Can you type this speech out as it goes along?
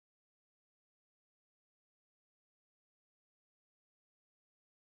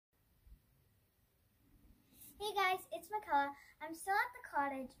Hey guys, it's Makala. I'm still at the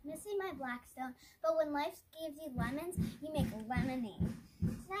cottage, missing my Blackstone, but when life gives you lemons, you make lemonade.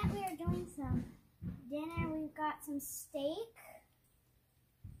 Tonight we are doing some dinner. We've got some steak,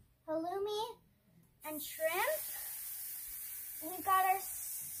 halloumi, and shrimp. We've got our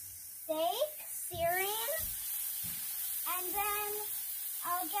steak searing, and then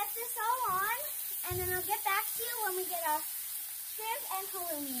I'll get this all on, and then I'll get back to you when we get our shrimp and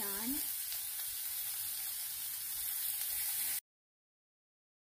halloumi on.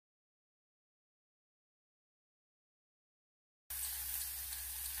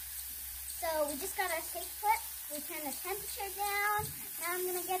 So we just got our steak put. We turn the temperature down. Now I'm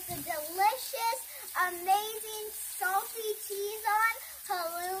gonna get the delicious, amazing, salty cheese on,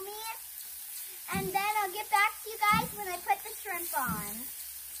 halloumi. And then I'll get back to you guys when I put the shrimp on.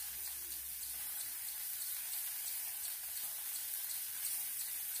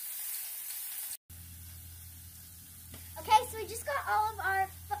 Okay, so we just got all of our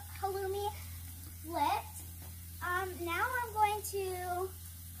halloumi flipped. Now I'm going to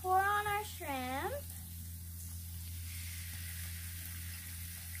pour on our shrimp.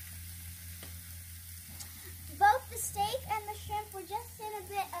 Both the steak and the shrimp were just in a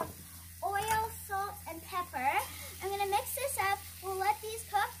bit of oil, salt, and pepper. I'm going to mix this up. We'll let these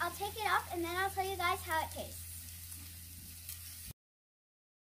cook. I'll take it off, and then I'll tell you guys how it tastes.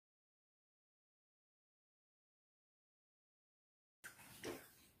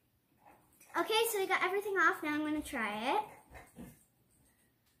 Okay, so we got everything off. Now I'm going to try it.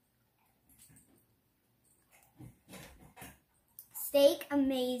 Steak,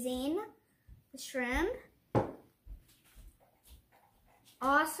 amazing. The shrimp,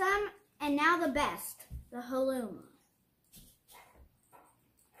 awesome. And now the best, the halloumi.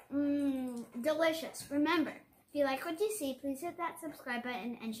 Delicious. Remember, if you like what you see, please hit that subscribe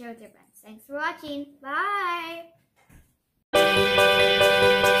button and share with your friends. Thanks for watching. Bye.